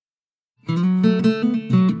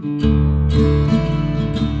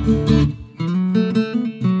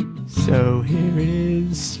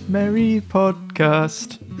merry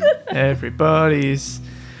podcast. Everybody's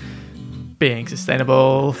being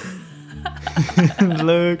sustainable.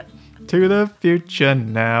 Look to the future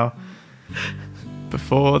now,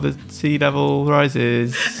 before the sea level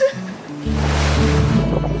rises.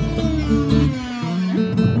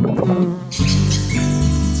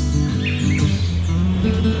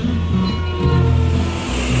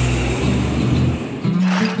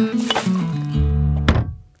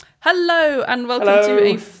 Hello and welcome to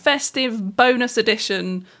a festive bonus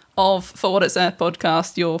edition of For What It's Earth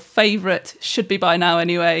podcast, your favourite, should be by now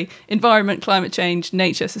anyway, environment, climate change,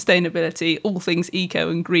 nature, sustainability, all things eco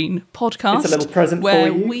and green podcast. It's a little present for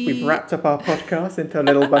you. We've wrapped up our podcast into a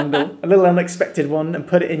little bundle, a little unexpected one, and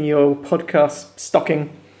put it in your podcast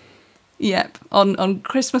stocking. Yep, on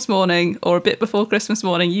Christmas morning or a bit before Christmas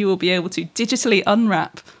morning, you will be able to digitally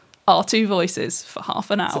unwrap our two voices for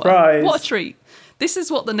half an hour. Surprise! What a treat. This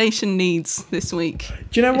is what the nation needs this week.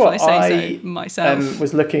 Do you know what? I myself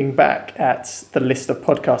was looking back at the list of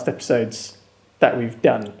podcast episodes that we've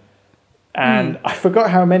done, and I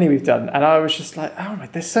forgot how many we've done, and I was just like, oh my,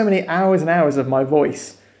 there's so many hours and hours of my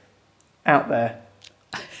voice out there.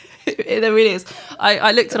 There really is.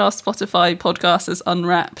 I looked at our Spotify podcast as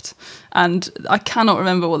Unwrapped, and I cannot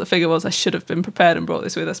remember what the figure was. I should have been prepared and brought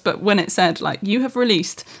this with us. But when it said, like, you have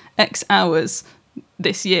released X hours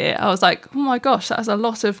this year, I was like, oh my gosh, that is a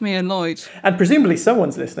lot of me and Lloyd. And presumably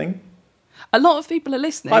someone's listening. A lot of people are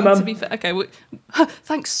listening. Hi, Mum. To be fair. Okay,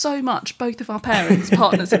 thanks so much, both of our parents,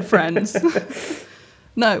 partners and friends.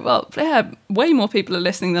 No, well, yeah, way more people are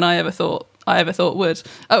listening than I ever thought would.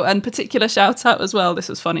 Oh, and particular shout out as well, this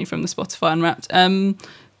was funny from the Spotify Unwrapped,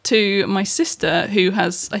 to my sister, who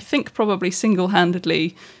has, I think, probably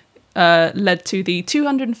single-handedly led to the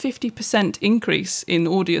 250% increase in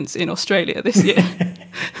audience in Australia this year.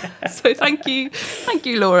 So thank you,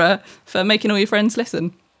 Laura, for making all your friends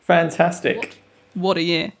listen. Fantastic. What a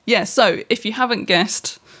year. Yeah, so if you haven't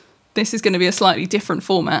guessed, this is going to be a slightly different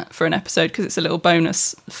format for an episode because it's a little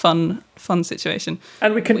bonus fun situation.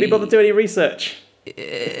 And we couldn't be bothered to do any research.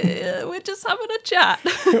 We're just having a chat.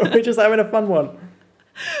 We're just having a fun one.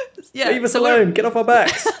 Yeah, leave us alone. Get off our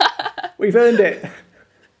backs. We've earned it.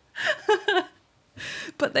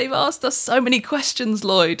 But they've asked us so many questions,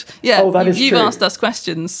 Lloyd. Yeah, you've asked us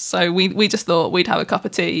questions, so we just thought we'd have a cup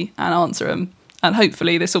of tea and answer them. And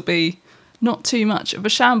hopefully this will be not too much of a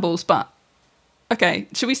shambles. But, okay,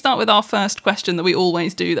 should we start with our first question that we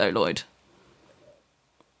always do, though, Lloyd?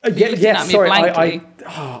 Sorry,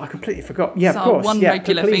 I completely forgot. Yeah, of course. One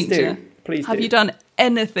regular feature. Please do. Have you done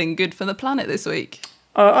anything good for the planet this week?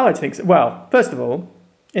 I like to think so. Well, first of all,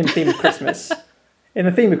 in the theme of Christmas...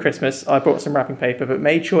 I bought some wrapping paper, but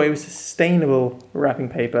made sure it was sustainable wrapping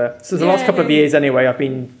paper. So the last couple of years anyway, I've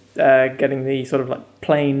been getting the sort of like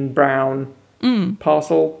plain brown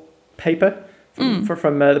parcel paper from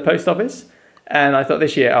the post office. And I thought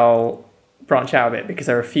this year I'll branch out a bit because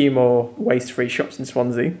there are a few more waste-free shops in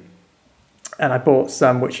Swansea. And I bought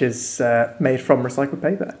some which is made from recycled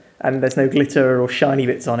paper. And there's no glitter or shiny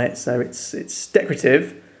bits on it, so it's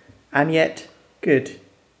decorative and yet good.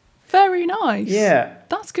 Very nice. Yeah.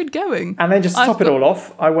 That's good going. And then just to top it all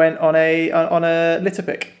off, I went on a litter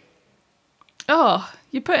pick. Oh,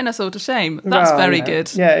 you're putting us all to shame. That's very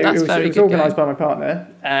good. Yeah, it was good organised by my partner.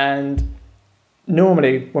 And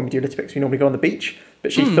normally when we do litter picks, we normally go on the beach.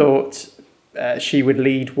 But she thought she would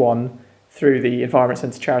lead one through the Environment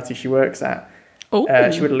Centre charity she works at.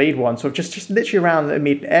 She would lead one. So just literally around the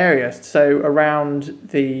immediate area. So around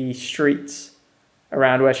the streets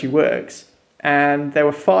around where she works. And there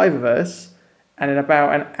were 5 of us, and in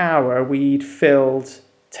about an hour, we'd filled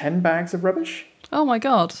 10 bags of rubbish. Oh my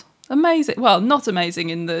God. Amazing. Well, not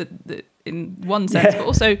amazing in one sense, but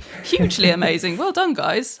also hugely amazing. Well done,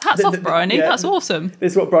 guys. Hats off, Bryony. That's awesome.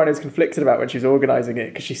 This is what Bryony was conflicted about when she was organising it,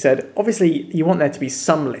 because she said, obviously, you want there to be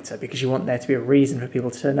some litter, because you want there to be a reason for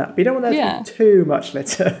people to turn up, but you don't want there to be too much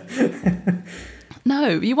litter. No,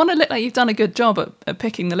 you want to look like you've done a good job at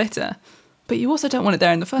picking the litter, but you also don't want it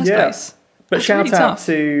there in the first place. But That's shout really out tough.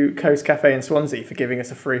 to Coast Cafe in Swansea for giving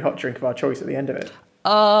us a free hot drink of our choice at the end of it.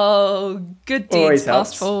 Oh, good deeds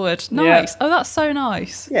fast forward. Nice. Yeah. Oh, that's so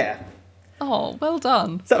nice. Yeah. Oh, well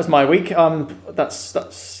done. So that was my week. That's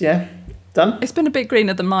done. It's been a bit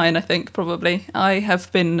greener than mine, I think, probably. I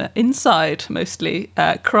have been inside mostly,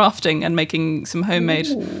 crafting and making some homemade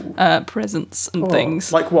presents and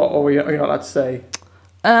things. Like what? Or are you not allowed to say?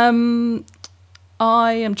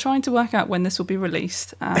 I am trying to work out when this will be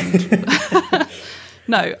released. And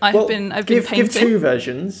no, I've been painting. Give 2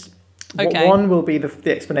 versions. Okay. One will be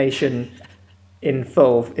the explanation in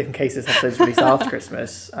full in case this episode's released after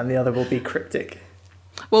Christmas, and the other will be cryptic.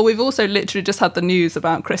 Well, we've also literally just had the news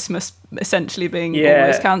about Christmas essentially being Yeah.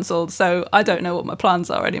 almost cancelled, so I don't know what my plans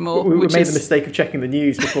are anymore. We which made is the mistake of checking the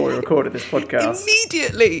news before we recorded this podcast.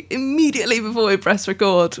 immediately before we pressed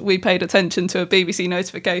record, we paid attention to a BBC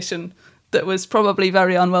notification that was probably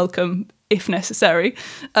very unwelcome, if necessary.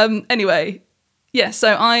 Anyway, yeah,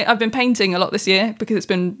 so I've been painting a lot this year because it's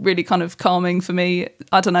been really kind of calming for me.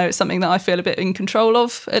 I don't know, it's something that I feel a bit in control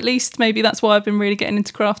of, at least. Maybe that's why I've been really getting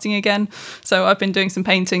into crafting again. So I've been doing some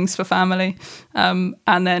paintings for family. And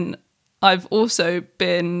then I've also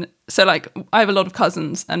been... So, like, I have a lot of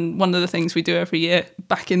cousins, and one of the things we do every year,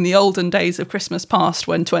 back in the olden days of Christmas past,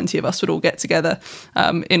 when 20 of us would all get together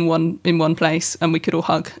in one place and we could all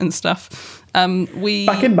hug and stuff.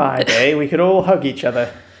 Back in my day, we could all hug each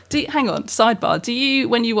other. Hang on, sidebar. Do you,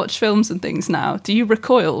 when you watch films and things now, do you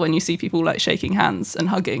recoil when you see people like shaking hands and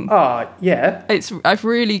hugging? Yeah. It's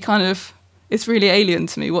really alien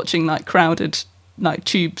to me watching like crowded like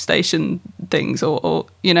tube station things or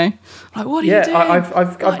you know, like what are you doing?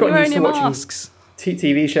 I've gotten used to watching masks.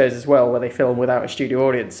 TV shows as well where they film without a studio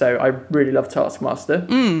audience. So I really love Taskmaster,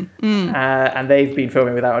 and they've been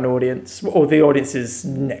filming without an audience, or the audience is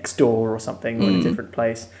next door or something, or in a different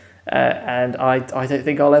place. And I don't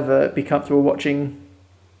think I'll ever be comfortable watching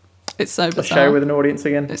It's so bizarre. a show with an audience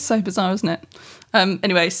again. It's so bizarre, isn't it?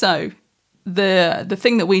 Anyway, so the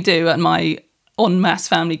thing that we do at my en masse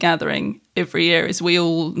family gathering every year is we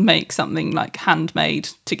all make something like handmade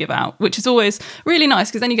to give out, which is always really nice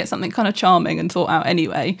because then you get something kind of charming and thought out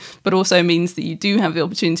anyway, but also means that you do have the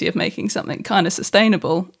opportunity of making something kind of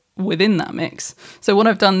sustainable within that mix. So what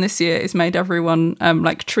I've done this year is made everyone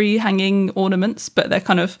like tree hanging ornaments, but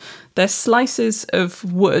they're slices of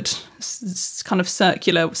wood, kind of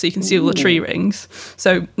circular, so you can see all the tree rings.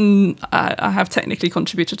 So I have technically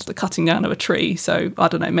contributed to the cutting down of a tree, so I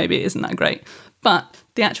don't know, maybe it isn't that great. But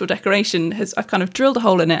the actual decoration I've kind of drilled a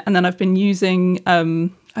hole in it, and then I've been using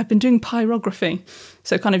I've been doing pyrography,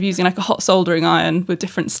 so kind of using like a hot soldering iron with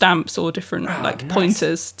different stamps or different nice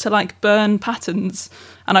pointers to like burn patterns.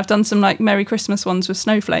 And I've done some like Merry Christmas ones with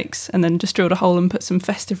snowflakes, and then just drilled a hole and put some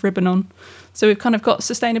festive ribbon on. So we've kind of got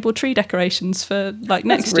sustainable tree decorations for like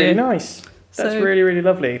next year. That's really nice. That's really, really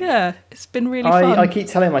lovely. Yeah, it's been really fun. I keep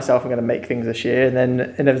telling myself I'm going to make things this year, and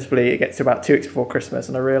then inevitably it gets to about 2 weeks before Christmas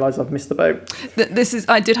and I realise I've missed the boat.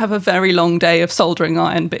 I did have a very long day of soldering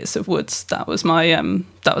iron bits of woods. That was my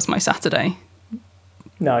Saturday.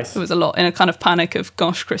 Nice. It was a lot in a kind of panic of,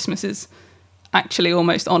 gosh, Christmas is actually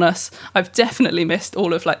almost on us. I've definitely missed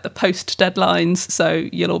all of like the post deadlines, so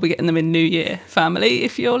you'll all be getting them in New Year, family,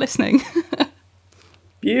 if you're listening.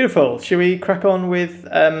 Beautiful. Shall we crack on with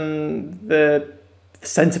the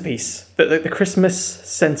centrepiece, the Christmas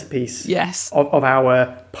centrepiece? Yes. Of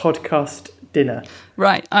our podcast dinner.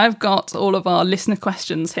 Right. I've got all of our listener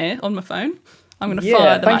questions here on my phone. I'm going to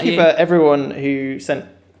fire them thank at you for everyone who sent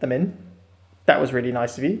them in. That was really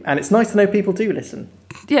nice of you, and it's nice to know people do listen.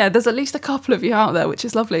 Yeah, there's at least a couple of you out there, which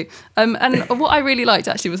is lovely. And what I really liked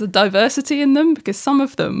actually was the diversity in them, because some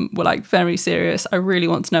of them were like very serious. I really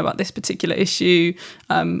want to know about this particular issue.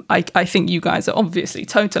 I think you guys are obviously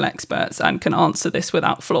total experts and can answer this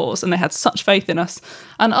without flaws, and they had such faith in us.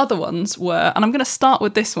 And other ones were, and I'm going to start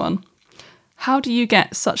with this one. How do you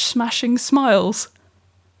get such smashing smiles?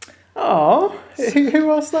 Oh,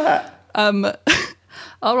 who asked that?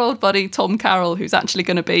 Our old buddy Tom Carroll, who's actually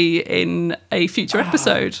going to be in a future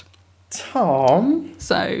episode. Tom?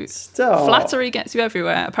 So Stop. Flattery gets you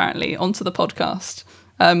everywhere, apparently, onto the podcast.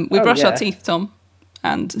 We brush our teeth, Tom,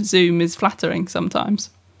 and Zoom is flattering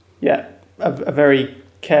sometimes. Yeah, a very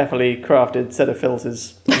carefully crafted set of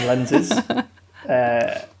filters and lenses.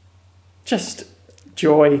 Just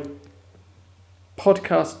joy.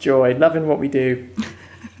 Podcast joy, loving what we do.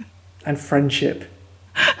 And friendship.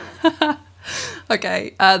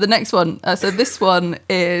 Okay, the next one. So this one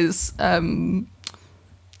is...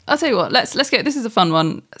 I'll tell you what, let's get... This is a fun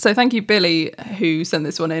one. So thank you, Billy, who sent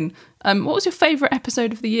this one in. What was your favourite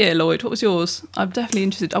episode of the year, Lloyd? What was yours? I'm definitely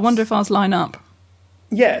interested. I wonder if ours line up.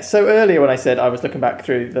 Yeah, so earlier when I said I was looking back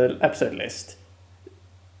through the episode list,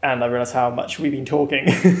 and I realised how much we've been talking,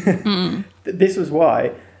 this was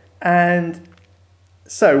why. And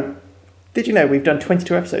so, did you know we've done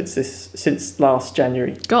 22 episodes since last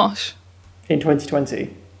January? Gosh. In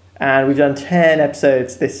 2020. And we've done 10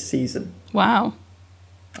 episodes this season. Wow.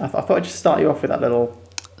 I thought I'd just start you off with that little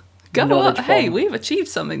knowledge bomb. Hey, we've achieved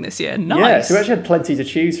something this year. Nice. Yeah, so we actually had plenty to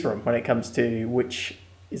choose from when it comes to which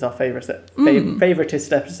is our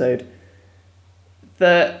favoritist episode.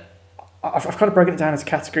 I've kind of broken it down as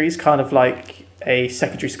categories, kind of like a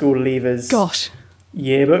secondary school leavers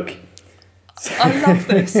yearbook. I love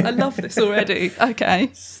this. I love this already.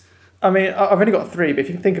 Okay. I mean, I've only got 3, but if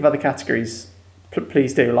you can think of other categories,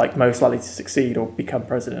 please do, like most likely to succeed or become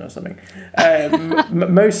president or something.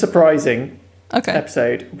 Most surprising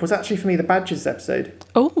episode was actually for me the Badgers episode.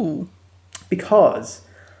 Oh. Because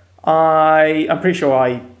I'm pretty sure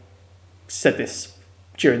I said this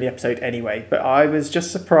during the episode anyway, but I was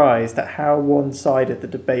just surprised at how one-sided the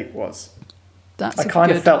debate was. I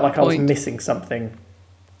kind of felt like I was missing something.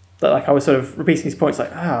 That like I was sort of repeating these points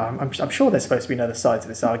like, I'm sure there's supposed to be another side to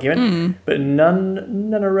this argument, but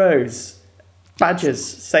none arose. Badgers,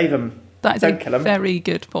 save them. That is a very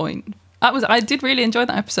good point. I did really enjoy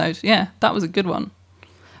that episode. Yeah, that was a good one.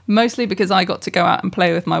 Mostly because I got to go out and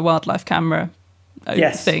play with my wildlife camera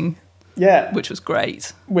thing. Yeah. Which was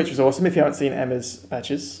great. Which was awesome. If you haven't seen Emma's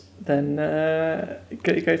Badgers, then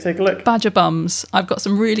go take a look. Badger bums. I've got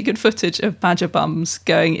some really good footage of badger bums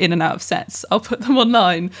going in and out of sets. I'll put them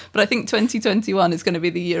online. But I think 2021 is going to be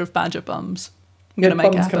the year of badger bums. I'm going to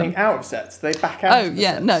make it happen. Coming out of sets? They back out of the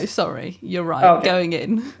sets? No, sorry. You're right. Going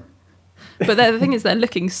in. But the thing is, they're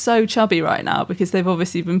looking so chubby right now because they've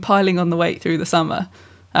obviously been piling on the weight through the summer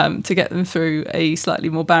to get them through a slightly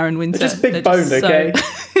more barren winter. They're just big boned, okay?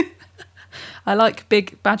 I like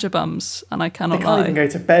big badger bums, and I cannot lie. They can't even go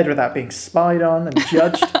to bed without being spied on and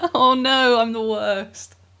judged. Oh no, I'm the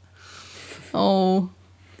worst. Oh.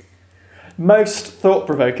 Most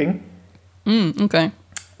thought-provoking okay.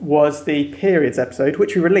 was the Periods episode,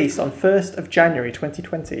 which we released on 1st of January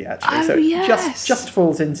 2020, actually. Oh, so yes. it just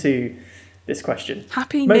falls into this question.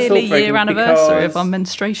 Happy nearly year anniversary of our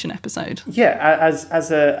menstruation episode. Yeah,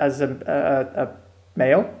 as a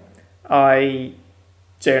male, I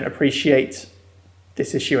don't appreciate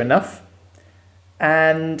this issue enough,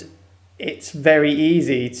 and it's very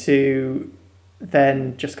easy to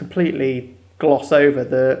then just completely gloss over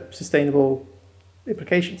the sustainable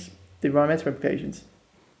implications, the environmental implications.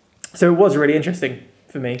 So it was really interesting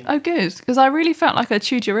for me. Oh, good, because I really felt like I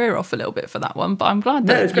chewed your ear off a little bit for that one, but I'm glad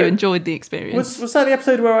that you enjoyed the experience. Was that the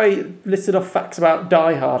episode where I listed off facts about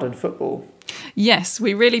Die Hard and football? Yes,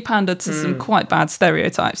 we really pandered to some quite bad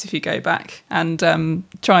stereotypes if you go back and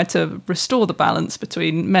tried to restore the balance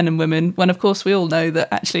between men and women, when of course we all know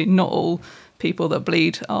that actually not all people that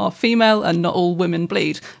bleed are female and not all women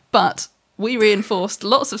bleed. But we reinforced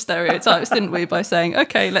lots of stereotypes, didn't we, by saying,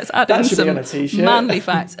 okay, let's add in some manly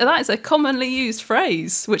facts. And that is a commonly used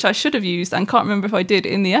phrase, which I should have used and can't remember if I did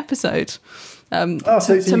in the episode. So you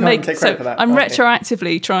can't take credit for that. I'm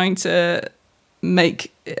retroactively trying to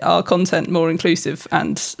make our content more inclusive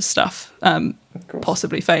and stuff,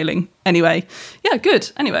 possibly failing. Anyway, yeah,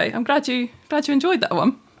 good. Anyway, I'm glad you enjoyed that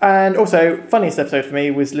one. And also, funniest episode for me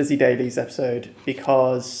was Lizzie Daly's episode,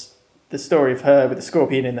 because the story of her with the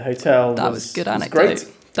scorpion in the hotel was good anecdote.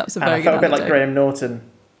 Great. That was a very good anecdote. I felt a bit like Graham Norton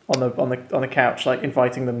on the couch, like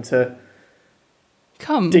inviting them to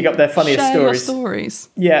come dig up their funniest share your stories.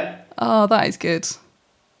 Yeah. Oh, that is good.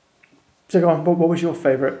 So go on. What was your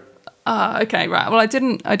favourite? Okay, right. Well, I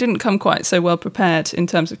didn't come quite so well prepared in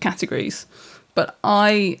terms of categories, but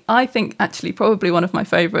I think actually probably one of my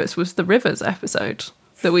favourites was the Rivers episode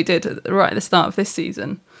that we did right at the start of this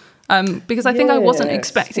season, because I think I wasn't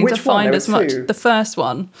expecting to find as much. The first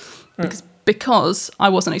one, because I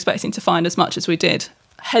wasn't expecting to find as much as we did.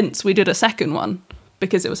 Hence, we did a second one,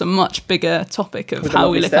 because it was a much bigger topic of how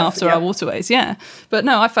we look after our waterways. Yeah. But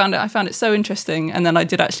no, I found it so interesting. And then I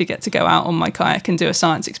did actually get to go out on my kayak and do a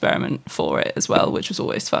science experiment for it as well, which was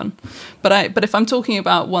always fun. But if I'm talking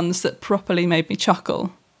about ones that properly made me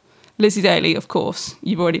chuckle, Lizzie Daly, of course,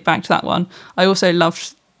 you've already bagged that one. I also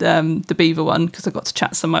loved the beaver one because I got to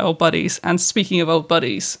chat to some of my old buddies. And speaking of old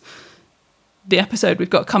buddies, the episode we've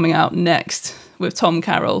got coming out next with Tom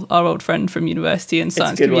Carroll, our old friend from university and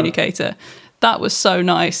science communicator, that was so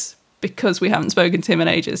nice because we haven't spoken to him in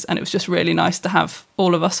ages, and it was just really nice to have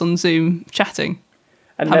all of us on Zoom chatting.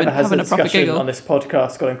 And never has a discussion on this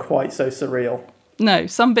podcast gotten quite so surreal. No,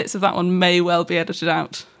 some bits of that one may well be edited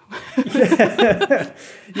out.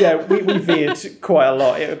 Yeah, we veered quite a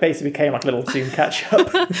lot. It basically became like a little Zoom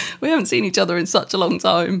catch-up. We haven't seen each other in such a long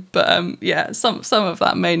time, but yeah, some of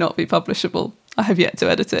that may not be publishable. I have yet to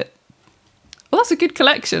edit it. Well, that's a good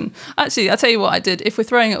collection. Actually, I'll tell you what I did. If we're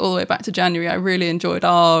throwing it all the way back to January, I really enjoyed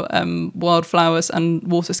our wildflowers and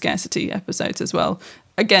water scarcity episodes as well.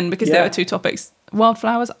 Again, because there were two topics.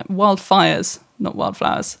 Wildfires, not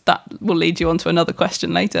wildflowers. That will lead you on to another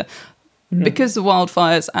question later. Because the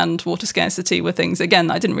wildfires and water scarcity were things, again,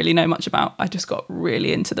 I didn't really know much about. I just got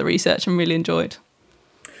really into the research and really enjoyed.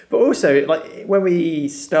 But also, like when we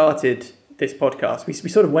started this podcast, we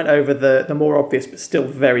sort of went over the more obvious but still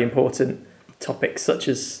very important topics such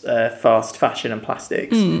as fast fashion and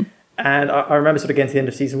plastics. And I remember sort of getting to the end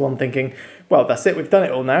of season 1 thinking, well, that's it, we've done it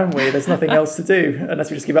all now. There's nothing else to do unless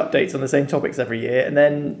we just give updates on the same topics every year. And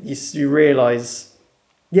then you realise,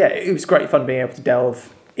 yeah, it was great fun being able to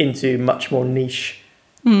delve into much more niche,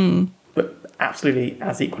 but absolutely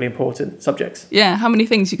as equally important subjects. Yeah, how many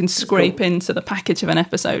things you can scrape into the package of an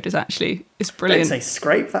episode is brilliant. Don't say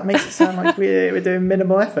scrape, that makes it sound like we're doing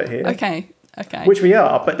minimal effort here. Okay. Which we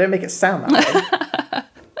are, but don't make it sound that way.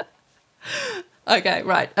 Okay,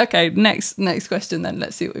 right. Okay, next question then.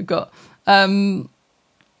 Let's see what we've got.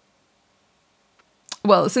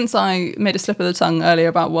 Well, since I made a slip of the tongue earlier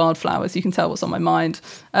about wildflowers, you can tell what's on my mind.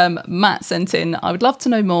 Matt sent in, I would love to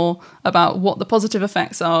know more about what the positive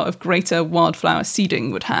effects are of greater wildflower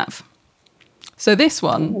seeding would have. So this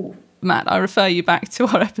one, Ooh. Matt, I refer you back to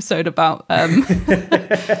our episode about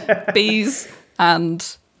bees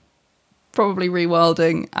and probably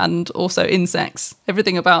rewilding and also insects,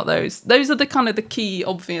 everything about those. Those are the kind of the key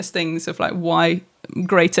obvious things of like why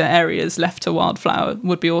greater areas left to wildflower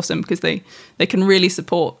would be awesome, because they can really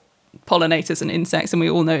support pollinators and insects, and we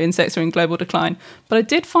all know insects are in global decline. But I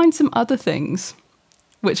did find some other things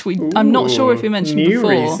which I'm not sure if we mentioned new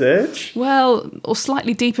before. Research? Well, or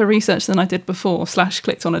slightly deeper research than I did before, /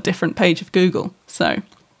 clicked on a different page of Google. So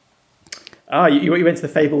you went to the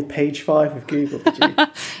fabled page 5 of Google, did you?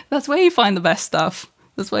 that's where you find the best stuff.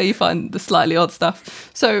 That's where you find the slightly odd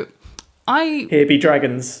stuff. So Here be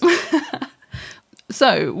dragons.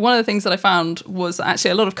 So one of the things that I found was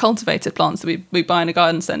actually a lot of cultivated plants that we buy in a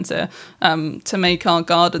garden centre to make our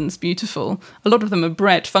gardens beautiful. A lot of them are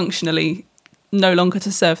bred functionally no longer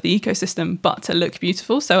to serve the ecosystem, but to look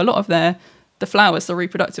beautiful. So a lot of the flowers, the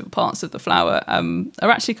reproductive parts of the flower, are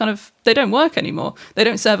actually they don't work anymore. They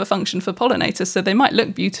don't serve a function for pollinators, so they might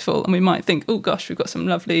look beautiful and we might think, oh gosh, we've got some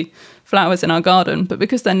lovely flowers in our garden. But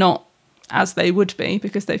because they're not as they would be,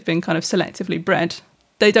 because they've been kind of selectively bred,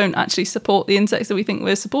 they don't actually support the insects that we think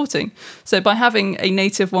we're supporting. So by having a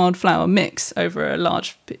native wildflower mix over a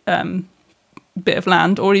large bit of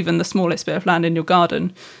land, or even the smallest bit of land in your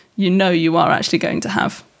garden, you are actually going to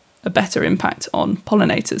have a better impact on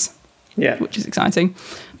pollinators. Yeah. Which is exciting.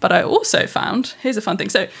 But I also found, here's a fun thing.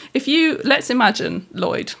 So let's imagine,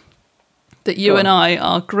 Lloyd, that you and I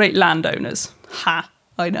are great landowners. Ha,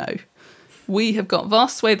 I know. We have got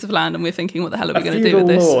vast swathes of land and we're thinking, what the hell are we going to do with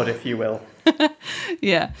this? Lord, if you will.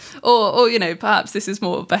 Yeah. Or perhaps this is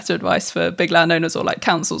more better advice for big landowners or like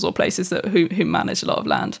councils or places who manage a lot of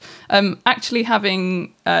land. Actually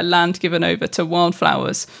having land given over to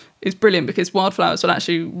wildflowers is brilliant, because wildflowers will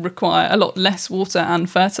actually require a lot less water and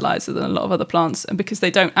fertilizer than a lot of other plants, and because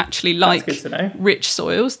they don't actually like rich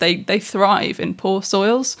soils, they thrive in poor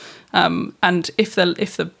soils. And if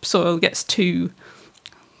the soil gets too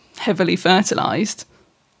heavily fertilized,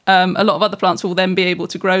 a lot of other plants will then be able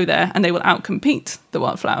to grow there and they will outcompete the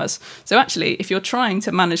wildflowers. So actually, if you're trying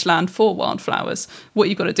to manage land for wildflowers, what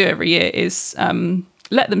you've got to do every year is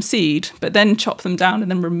let them seed, but then chop them down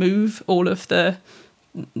and then remove all of the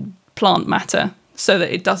plant matter so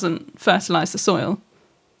that it doesn't fertilize the soil.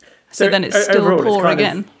 So then it's still overall, poor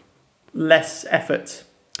again. Less effort.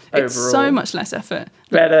 It's overall. so much less effort.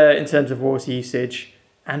 Better in terms of water usage,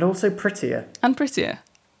 and also prettier. And prettier.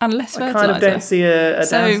 And less fertilizer. I kind of don't see a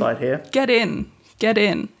downside here. Get in.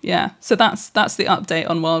 Yeah. So that's the update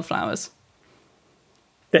on wildflowers.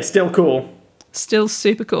 They're still cool. Still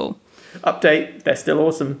super cool. Update, they're still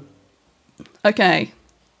awesome. Okay,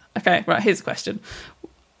 right, here's a question.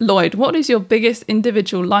 Lloyd, what is your biggest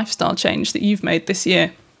individual lifestyle change that you've made this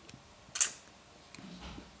year?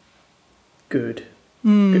 Good.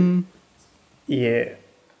 Yeah.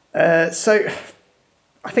 So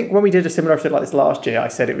I think when we did a similar episode like this last year, I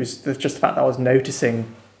said it was just the fact that I was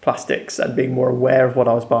noticing plastics and being more aware of what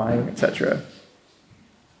I was buying, etc.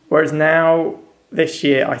 Whereas now, this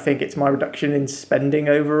year, I think it's my reduction in spending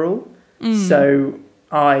overall. So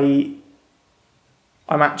I'm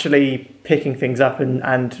actually picking things up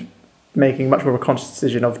and making much more of a conscious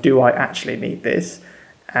decision of, do I actually need this?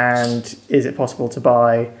 And is it possible to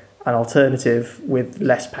buy an alternative with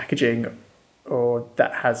less packaging or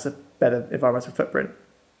that has a better environmental footprint?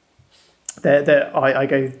 I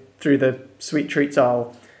go through the sweet treats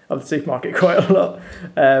aisle of the supermarket quite a lot,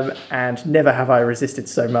 and never have I resisted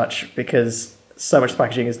so much, because so much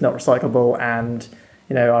packaging is not recyclable, and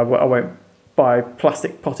I won't buy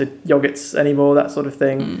plastic potted yogurts anymore, that sort of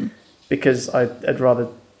thing, because I'd rather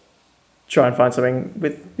try and find something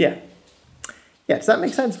with does that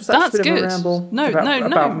make sense? Was that That's just a bit good. of a ramble No.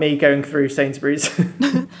 about me going through Sainsbury's?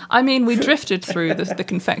 I mean, we drifted through the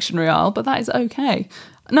confectionery aisle, but that is okay.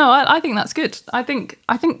 No, I think that's good. I think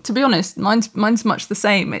to be honest, mine's much the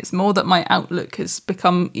same. It's more that my outlook has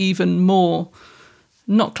become even more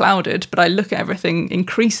not clouded, but I look at everything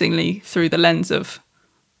increasingly through the lens of,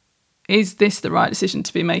 is this the right decision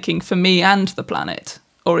to be making for me and the planet?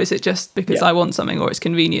 Or is it just because I want something or it's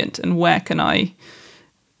convenient? And where can I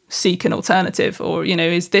seek an alternative? Or,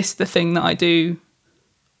 is this the thing that I do?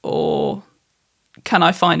 Or can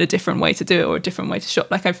I find a different way to do it or a different way to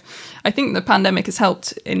shop? Like I think the pandemic has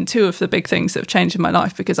helped in two of the big things that have changed in my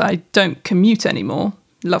life, because I don't commute anymore.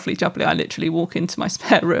 Lovely jubbly, I literally walk into my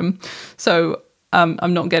spare room. So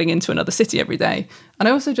I'm not getting into another city every day. And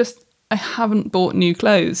I also I haven't bought new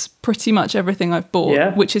clothes. Pretty much everything I've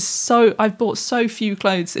bought, which is I've bought so few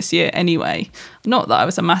clothes this year anyway. Not that I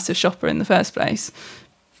was a massive shopper in the first place,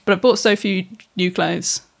 but I bought so few new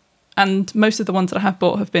clothes. And most of the ones that I have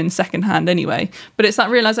bought have been secondhand anyway. But it's that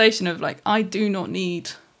realization of like, I do not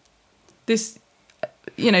need this,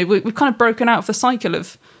 we've kind of broken out of the cycle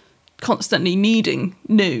of constantly needing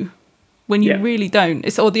new when you really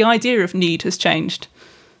don't. Or the idea of need has changed,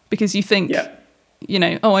 because you think,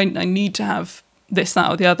 I need to have this, that,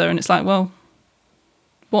 or the other. And it's like, well,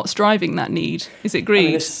 what's driving that need? Is it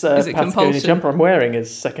greed? This is it compulsion? jumper I'm wearing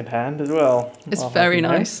is secondhand as well. It's very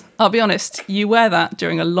nice. I'll be honest, you wear that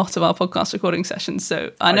during a lot of our podcast recording sessions,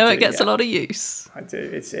 so I know it gets a lot of use. I do.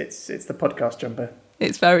 It's the podcast jumper.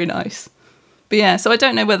 It's very nice. But yeah, so I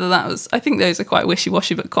don't know whether that was... I think those are quite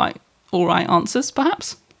wishy-washy, but quite all right answers,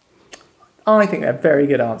 perhaps. I think they're very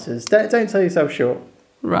good answers. Don't sell yourself short.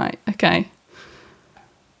 Right, okay.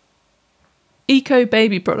 Eco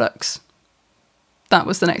baby products. That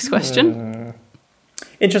was the next question.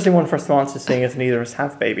 Interesting one for us to answer, seeing as neither of us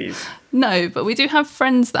have babies. No, but we do have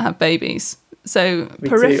friends that have babies. So We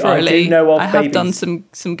peripherally, do. I have babies. done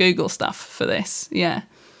some Google stuff for this. Yeah.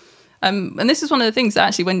 And this is one of the things that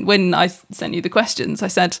actually, when I sent you the questions, I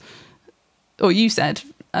said, or you said,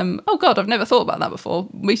 oh God, I've never thought about that before.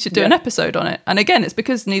 We should do an episode on it. And again, it's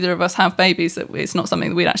because neither of us have babies that it's not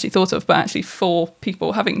something that we'd actually thought of, but actually for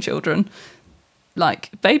people having children, like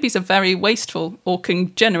babies are very wasteful or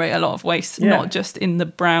can generate a lot of waste, not just in the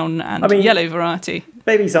brown and yellow variety.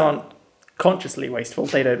 Babies aren't consciously wasteful.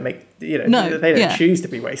 They don't they don't choose to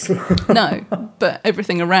be wasteful. No, but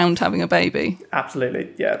everything around having a baby, absolutely,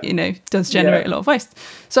 does generate a lot of waste.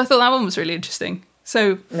 So I thought that one was really interesting.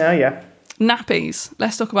 So nappies.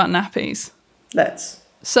 Let's talk about nappies. Let's.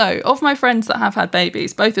 So of my friends that have had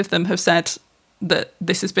babies, both of them have said that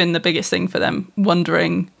this has been the biggest thing for them,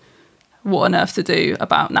 wondering what on earth to do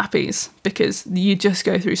about nappies, because you just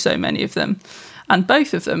go through so many of them. And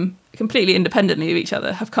both of them, completely independently of each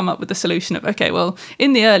other, have come up with the solution of, okay, well,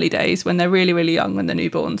 in the early days when they're really, really young, when they're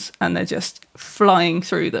newborns and they're just flying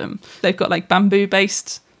through them, they've got like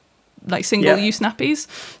bamboo-based, like single-use nappies.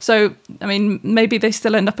 So, I mean, maybe they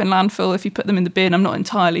still end up in landfill if you put them in the bin. I'm not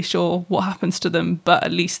entirely sure what happens to them, but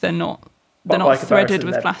at least they're not threaded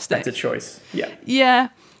with plastic. That's a choice. Yeah. Yeah.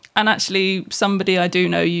 And actually, somebody I do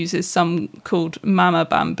know uses some called mama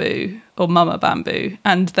bamboo,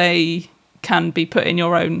 and they can be put in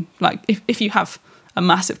your own, like, if you have a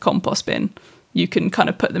massive compost bin, you can kind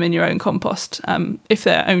of put them in your own compost if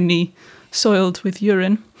they're only soiled with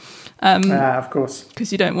urine. Of course.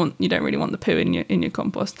 Because you don't really want the poo in your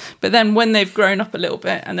compost. But then when they've grown up a little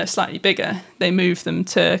bit and they're slightly bigger, they move them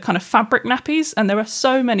to kind of fabric nappies, and there are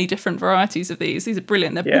so many different varieties of these. These are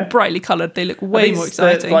brilliant. They're brightly coloured. They look way more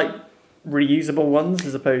exciting. Like reusable ones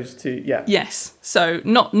as opposed to Yes. So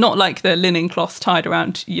not like the linen cloth tied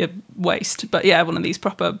around your waist, but one of these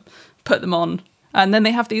proper, put them on. And then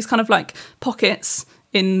they have these kind of like pockets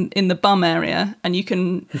in the bum area, and you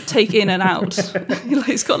can take in and out.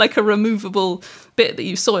 It's got like a removable bit that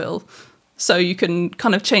you soil, so you can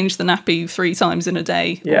kind of change the nappy 3 times in a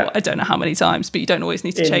day. Or I don't know how many times, but you don't always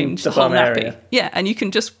need to change the whole nappy. Area. Yeah, and you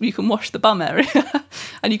can wash the bum area,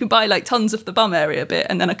 and you can buy like tons of the bum area bit,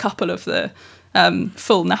 and then a couple of the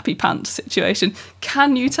full nappy pant situation.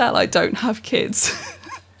 Can you tell I don't have kids?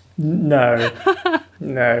 No,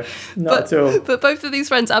 not at all. But both of these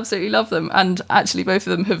friends absolutely love them, and actually both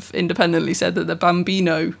of them have independently said that the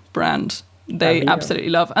Bambino brand they absolutely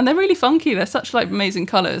love, and they're really funky. They're such like amazing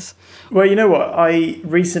colours. Well, you know what? I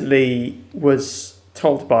recently was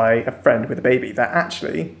told by a friend with a baby that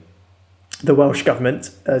actually the Welsh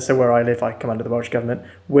government, so where I live, I come under the Welsh government,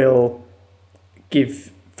 will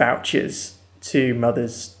give vouchers to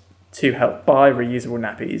mothers to help buy reusable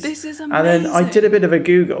nappies. This is amazing. And then I did a bit of a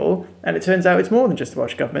Google, and it turns out it's more than just the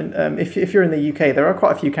Welsh government. If you're in the UK, there are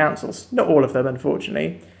quite a few councils, not all of them,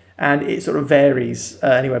 unfortunately, and it sort of varies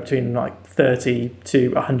anywhere between like £30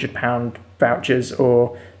 to £100 vouchers,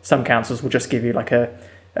 or some councils will just give you like a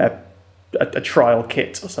trial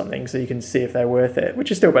kit or something, so you can see if they're worth it,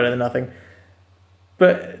 which is still better than nothing.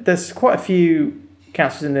 But there's quite a few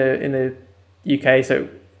councils in the UK, so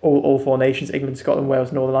all four nations, England, Scotland,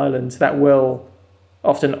 Wales, Northern Ireland, that will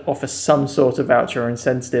often offer some sort of voucher or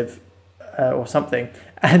incentive or something.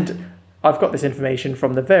 And I've got this information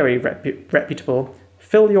from the very reputable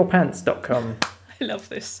fillyourpants.com. I love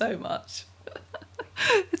this so much.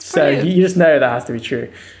 It's so you just know that has to be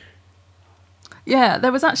true. Yeah,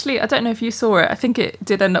 there was actually, I don't know if you saw it, I think it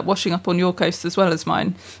did end up washing up on your coast as well as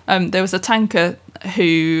mine. There was a tanker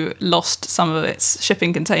who lost some of its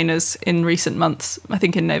shipping containers in recent months, I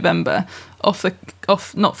think in November, off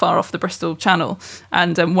not far off the Bristol Channel,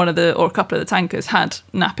 and a couple of the tankers had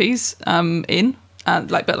nappies in,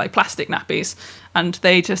 but plastic nappies, and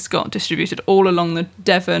they just got distributed all along the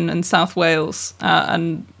Devon and South Wales,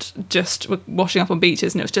 and just were washing up on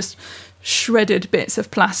beaches, and it was just shredded bits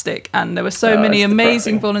of plastic, and there were so many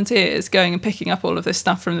amazing volunteers going and picking up all of this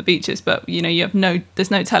stuff from the beaches, but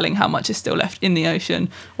there's no telling how much is still left in the ocean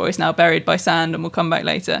or is now buried by sand and will come back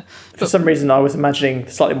later. For some reason I was imagining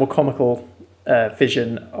the slightly more comical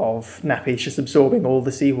vision of nappies just absorbing all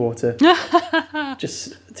the seawater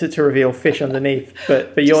just to reveal fish underneath,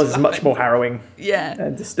 but yours is much more harrowing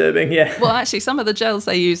and disturbing. Well, actually some of the gels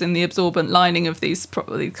they use in the absorbent lining of these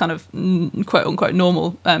probably kind of quote unquote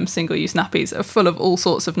normal single-use nappies are full of all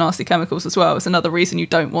sorts of nasty chemicals as well. It's another reason you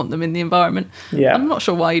don't want them in the environment. I'm not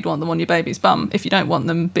sure why you'd want them on your baby's bum. If you don't want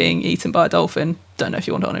them being eaten by a dolphin, don't know if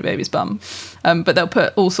you want it on your baby's bum, but they'll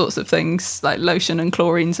put all sorts of things like lotion and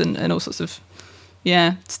chlorines and all sorts of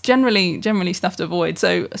it's generally stuff to avoid.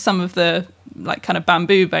 So some of the like kind of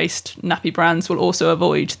bamboo based nappy brands will also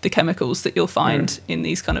avoid the chemicals that you'll find in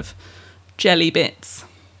these kind of jelly bits.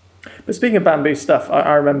 But speaking of bamboo stuff,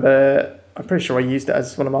 I remember, I'm pretty sure I used it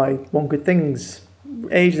as one of my one good things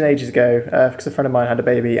ages and ages ago, because a friend of mine had a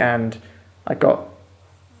baby and I got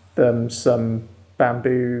them some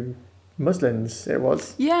bamboo muslins, it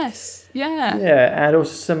was. Yes, yeah. Yeah, and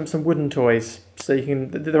also some wooden toys. So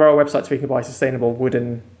there are websites where you can buy sustainable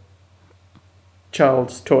wooden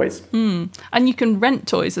child's toys. And you can rent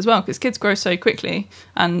toys as well, because kids grow so quickly,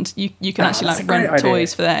 and you can actually rent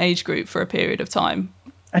toys for their age group for a period of time,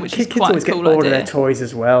 which is quite a cool idea. Kids always get bored of their toys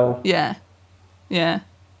as well. Yeah.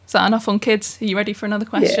 Is that enough on kids? Are you ready for another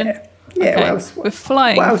question? Yeah. Okay. We're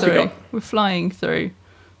flying through.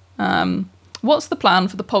 What's the plan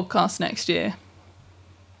for the podcast next year?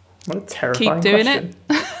 What a terrifying Keep doing question.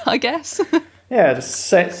 it, I guess. Yeah, just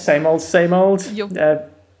same old.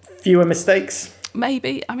 Fewer mistakes.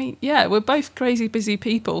 Maybe. I mean, we're both crazy busy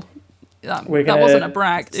people. That wasn't a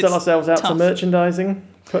brag. Sell ourselves out to merchandising.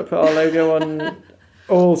 Put our logo on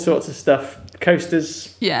all sorts of stuff.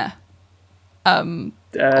 Coasters. Yeah.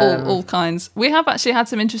 All kinds. We have actually had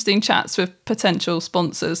some interesting chats with potential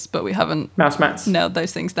sponsors, but we haven't mouse mats nailed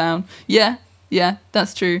those things down. Yeah,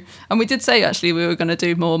 that's true. And we did say actually we were going to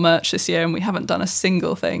do more merch this year, and we haven't done a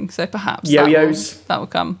single thing. So perhaps yo-yos that will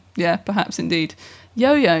come. Yeah, perhaps indeed.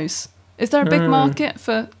 Yo-yos. Is there a big market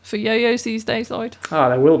for yo-yos these days, Lloyd?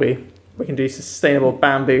 There will be. We can do sustainable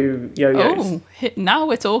bamboo yo-yos. Oh, now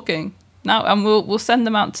we're talking. Now, and we'll send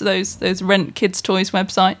them out to those rent kids toys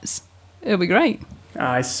websites. It'll be great.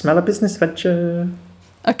 I smell a business venture.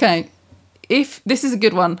 Okay. If this is a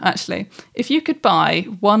good one, actually. If you could buy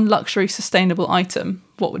one luxury sustainable item,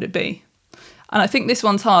 what would it be? And I think this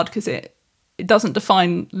one's hard because it doesn't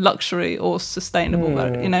define luxury or sustainable,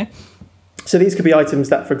 but, So these could be items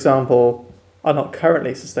that, for example, are not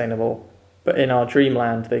currently sustainable, but in our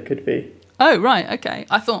dreamland they could be. Oh, right, okay.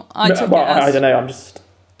 I thought I took it as... I don't know, I'm just...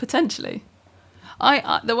 Potentially.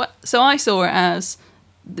 So I saw it as...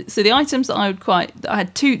 So the items that I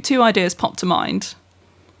had two ideas pop to mind.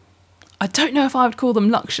 I don't know if I would call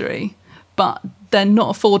them luxury, but they're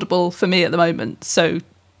not affordable for me at the moment. So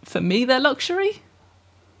for me, they're luxury.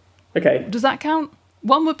 Okay. Does that count?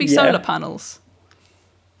 One would be solar panels.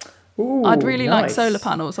 Ooh, I'd really like nice. solar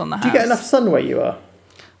panels on the house. Do you get enough sun where you are?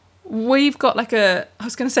 We've got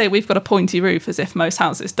we've got a pointy roof, as if most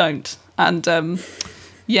houses don't. And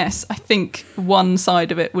yes, I think one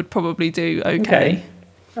side of it would probably do okay.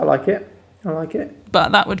 I like it.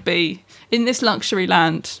 But that would be in this luxury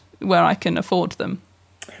land where I can afford them.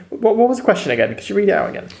 What was the question again? Could you read it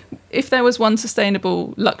out again? If there was one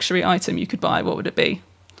sustainable luxury item you could buy, what would it be?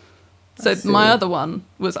 So my other one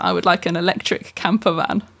was I would like an electric camper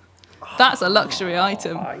van. That's a luxury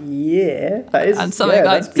item. Yeah, that is. And something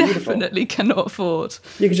I definitely cannot afford.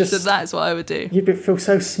 You could just. So that's what I would do. You'd feel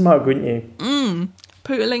so smug, wouldn't you?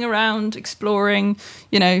 Pootling around, exploring,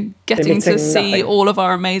 getting to see all of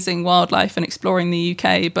our amazing wildlife and exploring the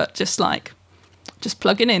UK, but just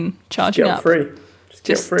plugging in, charging up.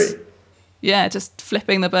 Just free. Yeah, just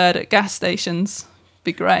flipping the bird at gas stations.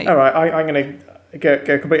 Be great. All right, I'm going to go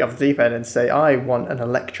completely off the deep end and say I want an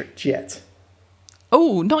electric jet.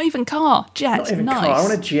 Oh, not even car, jet. Not even nice. car. I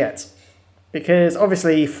want a jet. Because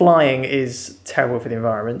obviously flying is terrible for the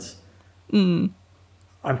environment.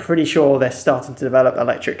 I'm pretty sure they're starting to develop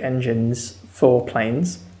electric engines for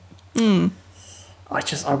planes. I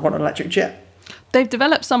want an electric jet. They've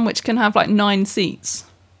developed some which can have like 9 seats.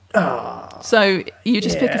 So you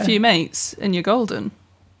just pick a few mates and you're golden.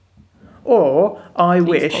 Or I Please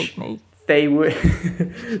wish take me. they would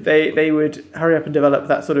they would hurry up and develop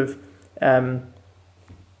that sort of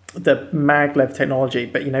the maglev technology,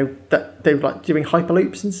 but that they were like doing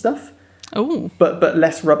hyperloops and stuff. Oh, But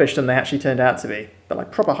less rubbish than they actually turned out to be. But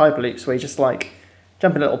like proper hyperloops where you just like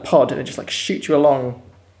jump in a little pod and it just like shoots you along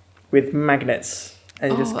with magnets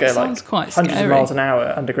and you just that go like sounds quite hundreds scary. of miles an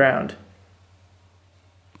hour underground.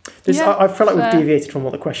 Yeah, I feel like fair. we've deviated from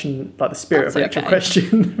what the question, like the spirit of the That's actual okay.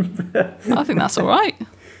 question. I think that's all right.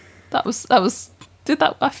 That was.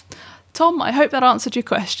 Tom, I hope that answered your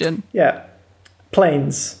question. Yeah,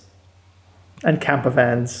 planes and camper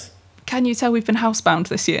vans. Can you tell we've been housebound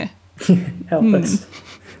this year? Help us,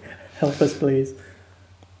 help us, please.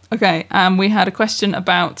 Okay, we had a question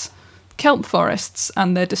about kelp forests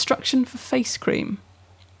and their destruction for face cream.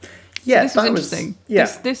 Yeah, This was interesting.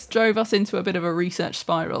 This drove us into a bit of a research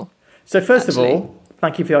spiral. So first of actually. all,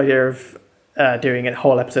 thank you for the idea of doing a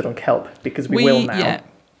whole episode on kelp because we will now.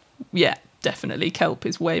 Yeah, definitely. Kelp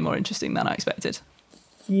is way more interesting than I expected.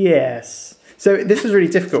 Yes. So this was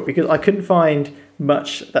really difficult because I couldn't find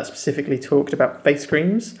much that specifically talked about face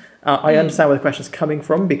creams. I understand where the question's coming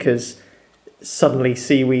from because suddenly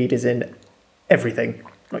seaweed is in everything,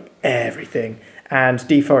 like everything, and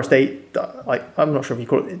deforestation. Like I'm not sure if you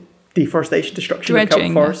call it deforestation, destruction of kelp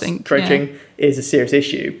Dredging, forests. I think, Dredging is a serious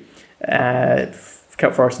issue.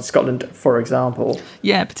 Kelp forests in Scotland, for example.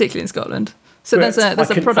 Yeah, particularly in Scotland. So But there's I a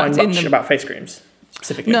couldn't product find in much them. about face creams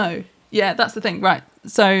specifically. No, yeah, that's the thing, right?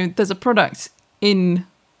 So there's a product in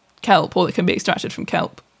kelp, or that can be extracted from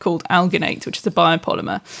kelp, called alginate, which is a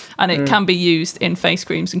biopolymer, and it can be used in face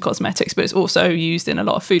creams and cosmetics, but it's also used in a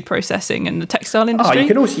lot of food processing and the textile industry. You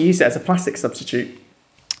can also use it as a plastic substitute.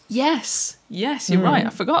 Yes, you're right. I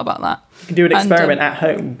forgot about that. You can do an And, experiment at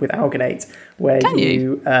home with alginate where Can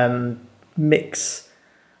you mix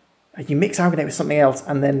alginate with something else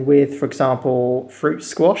and then with, for example, fruit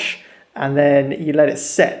squash, and then you let it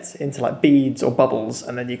set into like beads or bubbles,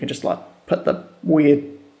 and then you can just like put the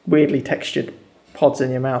weirdly textured pods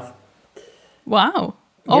in your mouth. Wow.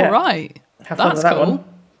 All Yeah. right. Have fun That's with that cool.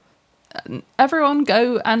 one. Everyone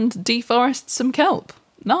go and deforest some kelp.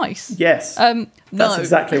 Nice. Yes. No. That's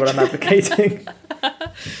exactly what I'm advocating.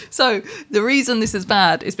 So the reason this is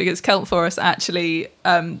bad is because kelp forests actually,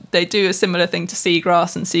 they do a similar thing to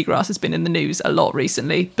seagrass, and seagrass has been in the news a lot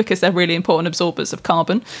recently because they're really important absorbers of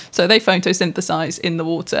carbon. So they photosynthesize in the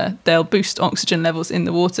water. They'll boost oxygen levels in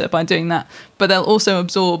the water by doing that, but they'll also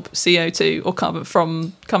absorb CO2 or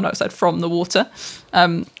carbon dioxide from the water,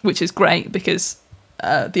 which is great because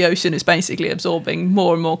the ocean is basically absorbing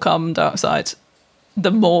more and more carbon dioxide the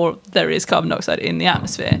more there is carbon dioxide in the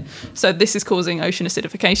atmosphere. So this is causing ocean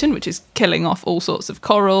acidification, which is killing off all sorts of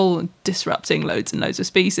coral and disrupting loads and loads of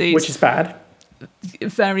species. Which is bad.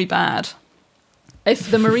 Very bad. If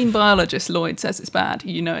the marine biologist Lloyd says it's bad,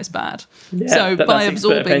 you know it's bad. Yeah, So that's by expert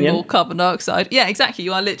absorbing opinion. more carbon dioxide, yeah, exactly,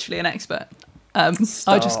 you are literally an expert. I just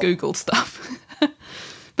Stop. Googled stuff.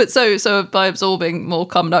 But so by absorbing more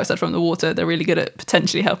carbon dioxide from the water, they're really good at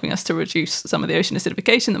potentially helping us to reduce some of the ocean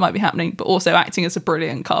acidification that might be happening, but also acting as a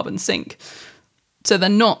brilliant carbon sink. So they're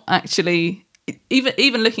not actually,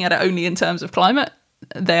 even looking at it only in terms of climate,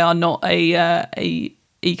 they are not a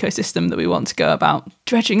ecosystem that we want to go about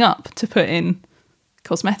dredging up to put in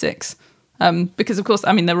cosmetics. Because of course,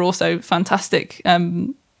 I mean, they're also fantastic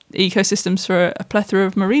ecosystems for a plethora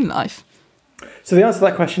of marine life. So the answer to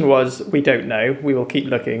that question was, we don't know. We will keep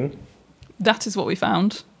looking. That is what we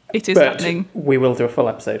found. It is But happening. we will do a full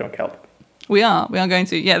episode on kelp. We are going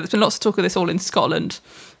to. Yeah, there's been lots of talk of this all in Scotland.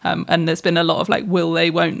 And there's been a lot of like, will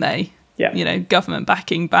they, won't they? Yeah. You know, government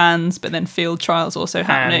backing bans, but then field trials also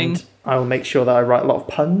happening. And I will make sure that I write a lot of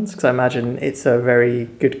puns because I imagine it's a very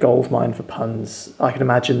good gold mine for puns. I can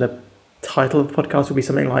imagine the title of the podcast will be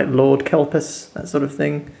something like Lord Kelpus, that sort of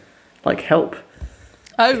thing. Like help.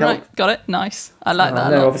 Oh, Kelp. right. Got it. Nice. I like that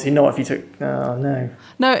a No, lot. obviously not if you took... Oh, no.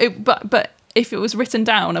 No, but if it was written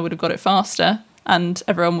down, I would have got it faster and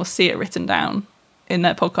everyone will see it written down in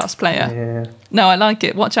their podcast player. Yeah. No, I like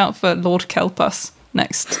it. Watch out for Lord Kelpus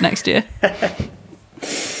next year.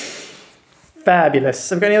 Fabulous.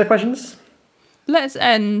 Have we got any other questions? Let's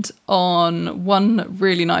end on one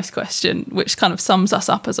really nice question, which kind of sums us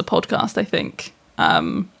up as a podcast, I think.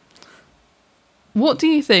 What do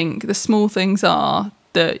you think the small things are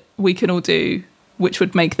that we can all do which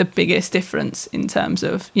would make the biggest difference in terms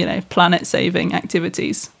of, planet-saving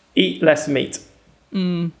activities? Eat less meat.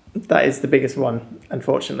 That is the biggest one,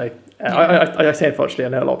 unfortunately. Yeah. I say unfortunately, I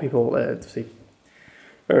know a lot of people obviously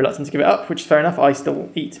very reluctant to give it up, which is fair enough. I still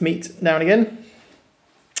eat meat now and again.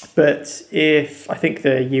 But I think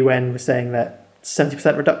the UN was saying that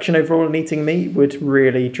 70% reduction overall in eating meat would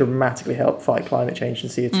really dramatically help fight climate change and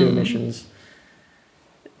CO2 emissions.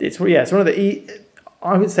 It's one of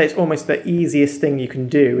I would say it's almost the easiest thing you can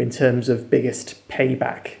do in terms of biggest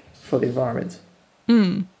payback for the environment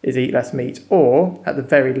is eat less meat, or at the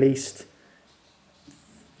very least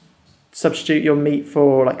substitute your meat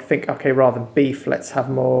for rather than beef, let's have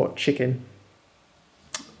more chicken,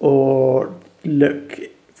 or look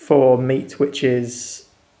for meat which is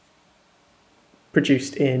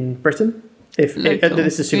produced in Britain. This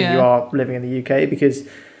is assuming you are living in the UK, because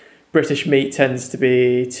British meat tends to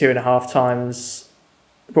be produce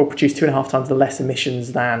 2.5 times the less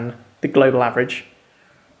emissions than the global average.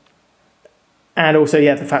 And also,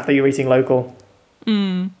 the fact that you're eating local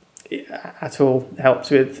at all helps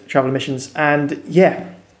with travel emissions. And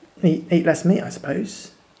eat less meat, I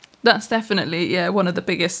suppose. That's definitely, one of the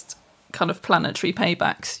biggest kind of planetary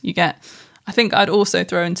paybacks you get. I think I'd also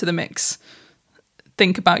throw into the mix,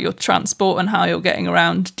 think about your transport and how you're getting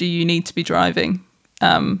around. Do you need to be driving?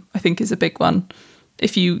 I think is a big one.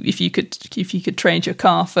 If you could trade your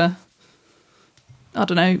car for, I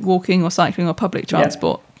don't know, walking or cycling or public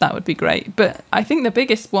transport, that would be great. But I think the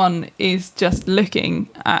biggest one is just looking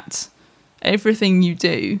at everything you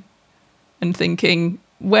do and thinking,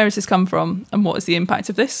 where has this come from and what is the impact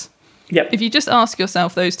of this? Yep. If you just ask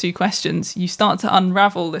yourself those two questions, you start to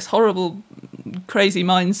unravel this horrible, crazy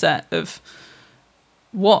mindset of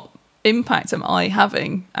what impact am I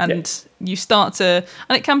having? And you start to,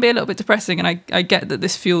 and it can be a little bit depressing, and I get that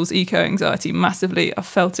this fuels eco-anxiety massively. I've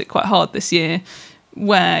felt it quite hard this year,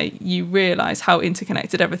 where you realise how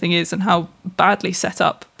interconnected everything is and how badly set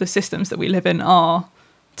up the systems that we live in are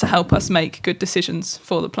to help us make good decisions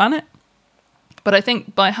for the planet. But I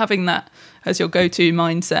think by having that as your go-to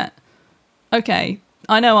mindset, okay,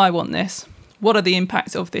 I know I want this. What are the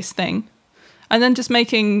impacts of this thing? And then just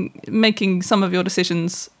making some of your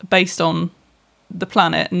decisions based on the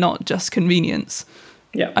planet, not just convenience.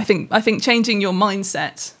 Yeah. I think changing your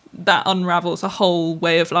mindset, that unravels a whole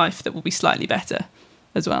way of life that will be slightly better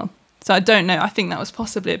as well. So I don't know. I think that was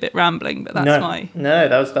possibly a bit rambling, but that's No,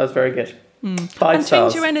 that was very good. 5 stars.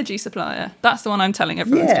 Change your energy supplier. That's the one I'm telling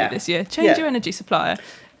everyone to do this year. Change your energy supplier.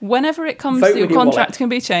 Whenever it comes Vote to your with your contract wallet. can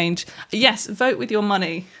be changed. Yes, vote with your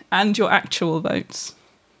money and your actual votes.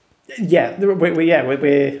 Yeah, we're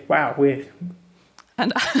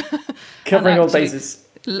And covering all actually, bases.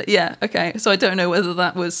 Yeah, okay. So I don't know whether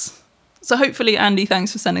that was... So hopefully, Andy,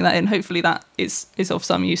 thanks for sending that in. Hopefully that is of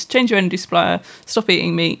some use. Change your energy supplier, stop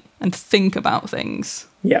eating meat, and think about things.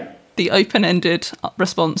 Yeah. The open-ended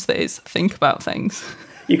response that is think about things.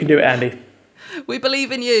 You can do it, Andy. We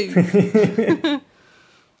believe in you.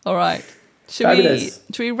 All right. Should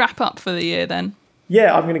we wrap up for the year then?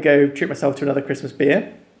 Yeah, I'm going to go treat myself to another Christmas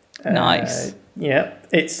beer. Nice. Yeah,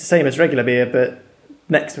 it's the same as regular beer, but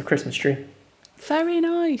next to a Christmas tree. Very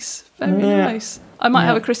nice. Very nice. I might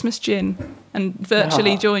have a Christmas gin and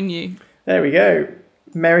virtually join you. There we go.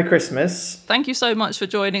 Merry Christmas. Thank you so much for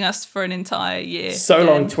joining us for an entire year. So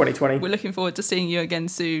long, 2020. We're looking forward to seeing you again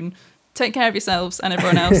soon. Take care of yourselves and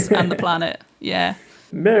everyone else and the planet. Yeah.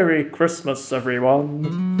 Merry Christmas, everyone.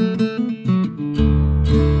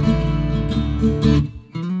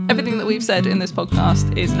 Everything that we've said in this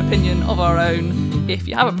podcast is an opinion of our own. If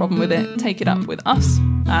you have a problem with it, take it up with us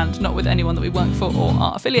and not with anyone that we work for or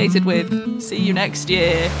are affiliated with. See you next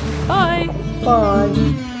year. Bye. Bye.